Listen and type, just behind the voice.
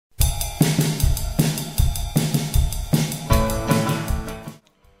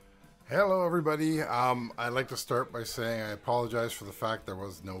Hello everybody. I'd like to start by saying I apologize for the fact there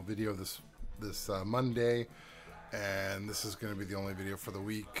was no video this Monday, and this is going to be the only video for the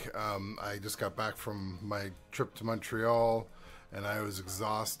week. I just got back from my trip to Montreal and I was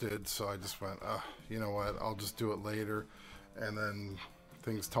exhausted, so I just went, you know what, I'll just do it later, and then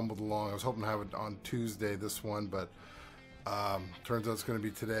things tumbled along. I was hoping to have it on Tuesday, this one, but turns out it's going to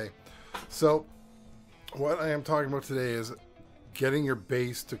be today. So what I am talking about today is getting your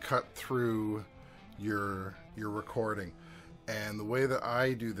bass to cut through your recording. And the way that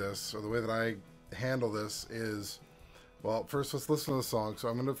I do this, or the way that I handle this is, well, first let's listen to the song. So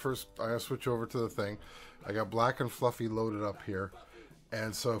I'm gonna switch over to the thing. I got Black and Fluffy loaded up here.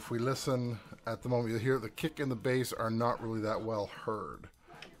 And so if we listen at the moment, you'll hear the kick and the bass are not really that well heard.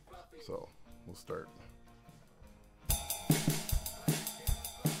 So we'll start.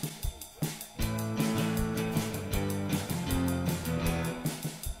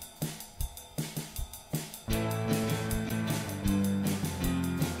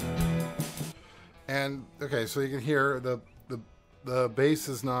 And okay, so you can hear the bass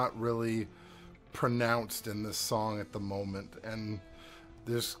is not really pronounced in this song at the moment, and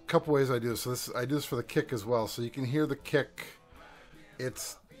there's a couple ways I do this. So I do this for the kick as well. So you can hear the kick;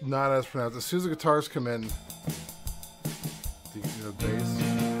 it's not as pronounced. As soon as the guitars come in, the bass,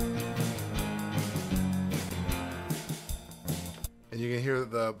 and you can hear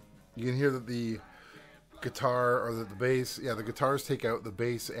that the guitar or the bass, the guitars take out the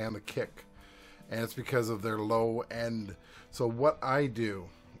bass and the kick. And it's because of their low end. So what I do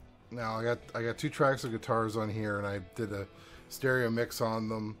now, I got two tracks of guitars on here, and I did a stereo mix on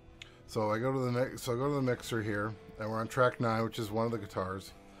them. So I go to the mixer here, and we're on track 9, which is one of the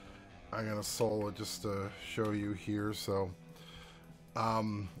guitars. I'm gonna solo it just to show you here. So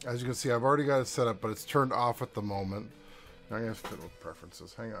as you can see, I've already got it set up, but it's turned off at the moment. Now I'm gonna fit with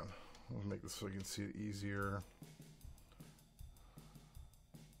preferences. Hang on, I'll make this so you can see it easier.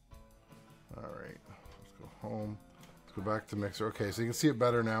 Alright, let's go home. Let's go back to mixer. Okay, so you can see it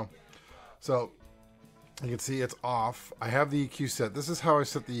better now. So you can see it's off. I have the EQ set. This is how I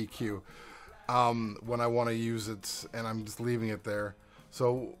set the EQ when I want to use it, and I'm just leaving it there.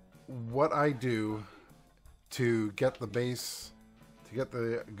 So what I do to get the bass, to get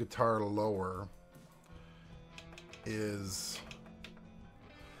the guitar lower, is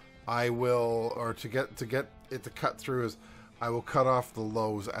to get it to cut through is I will cut off the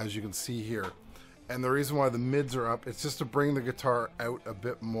lows, as you can see here. And the reason why the mids are up, it's just to bring the guitar out a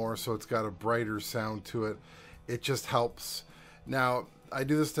bit more so it's got a brighter sound to it. It just helps. Now, I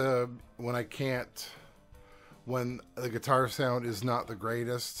do this when the guitar sound is not the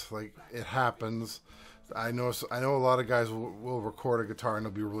greatest. Like, it happens. I know a lot of guys will record a guitar and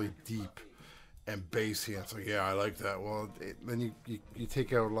it'll be really deep and bassy. It's like, yeah, I like that. Well, then you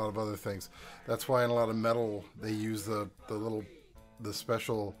take out a lot of other things. That's why in a lot of metal they use the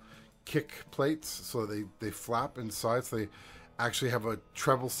special kick plates, so they flap inside, so they actually have a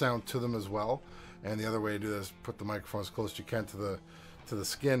treble sound to them as well. And the other way to do this is put the microphone as close as you can to the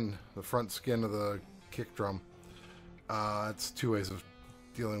skin, the front skin of the kick drum. It's two ways of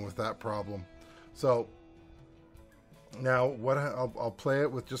dealing with that problem. So now what I'll play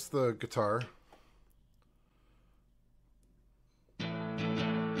it with just the guitar.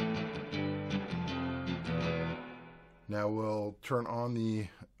 Now we'll turn on the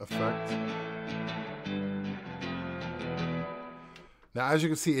effect. Now, as you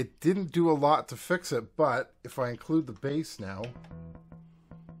can see, it didn't do a lot to fix it, but if I include the bass now,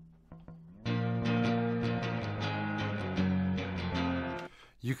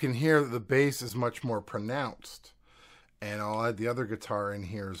 you can hear that the bass is much more pronounced. And I'll add the other guitar in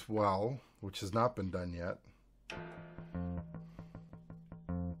here as well, which has not been done yet.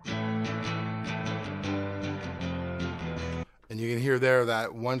 And you can hear there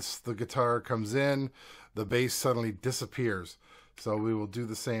that once the guitar comes in, the bass suddenly disappears. So we will do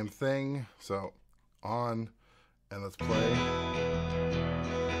the same thing. So on, and let's play.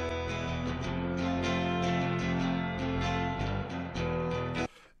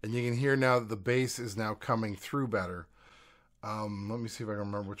 And you can hear now that the bass is now coming through better. Let me see if I can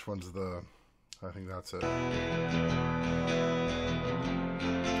remember which one's I think that's it.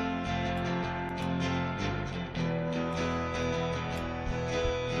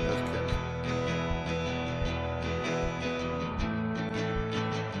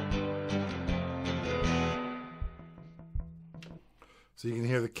 So you can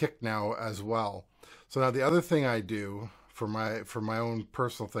hear the kick now as well. So now the other thing I do for my own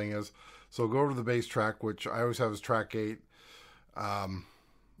personal thing is, so go over to the bass track, which I always have as track 8.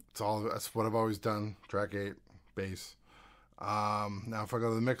 That's what I've always done, track 8, bass. Now if I go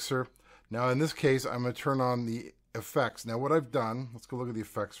to the mixer, Now in this case, I'm going to turn on the effects. Now what I've done, let's go look at the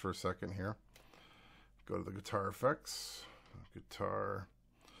effects for a second here. Go to the guitar effects, guitar,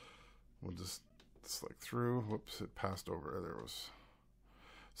 we'll just select through, whoops, it passed over, there it was.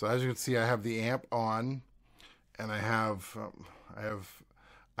 So as you can see, I have the amp on, and I have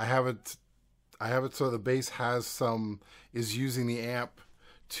it so the bass is using the amp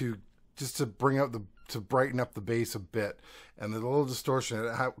to brighten up the bass a bit, and the little distortion,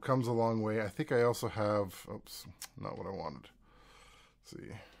 it comes a long way. I think I also have, oops, not what I wanted. Let's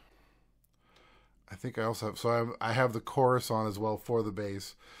see. I think I also have, so I have the chorus on as well for the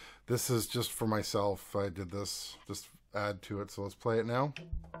bass. This is just for myself. I did this, just add to it. So let's play it now.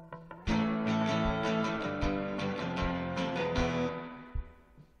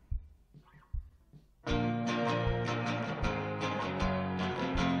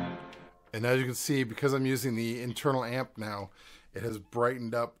 And as you can see, because I'm using the internal amp now, it has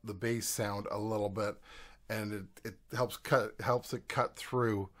brightened up the bass sound a little bit, and it helps it cut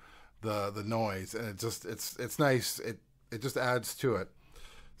through the noise, and it's nice. It just adds to it.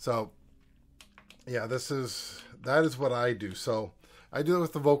 So yeah, that is what I do. So I do it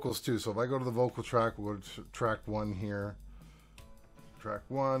with the vocals too. So if I go to the vocal track, we'll go to track 1 here. Track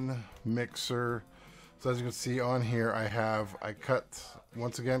 1, mixer. So as you can see on here, I cut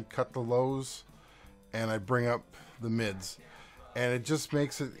the lows, and I bring up the mids, and it just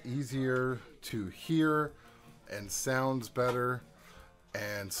makes it easier to hear and sounds better.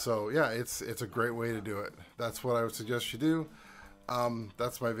 And so yeah, it's a great way to do it. That's what I would suggest you do.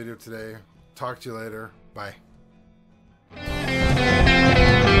 That's my video today. Talk to you later. Bye.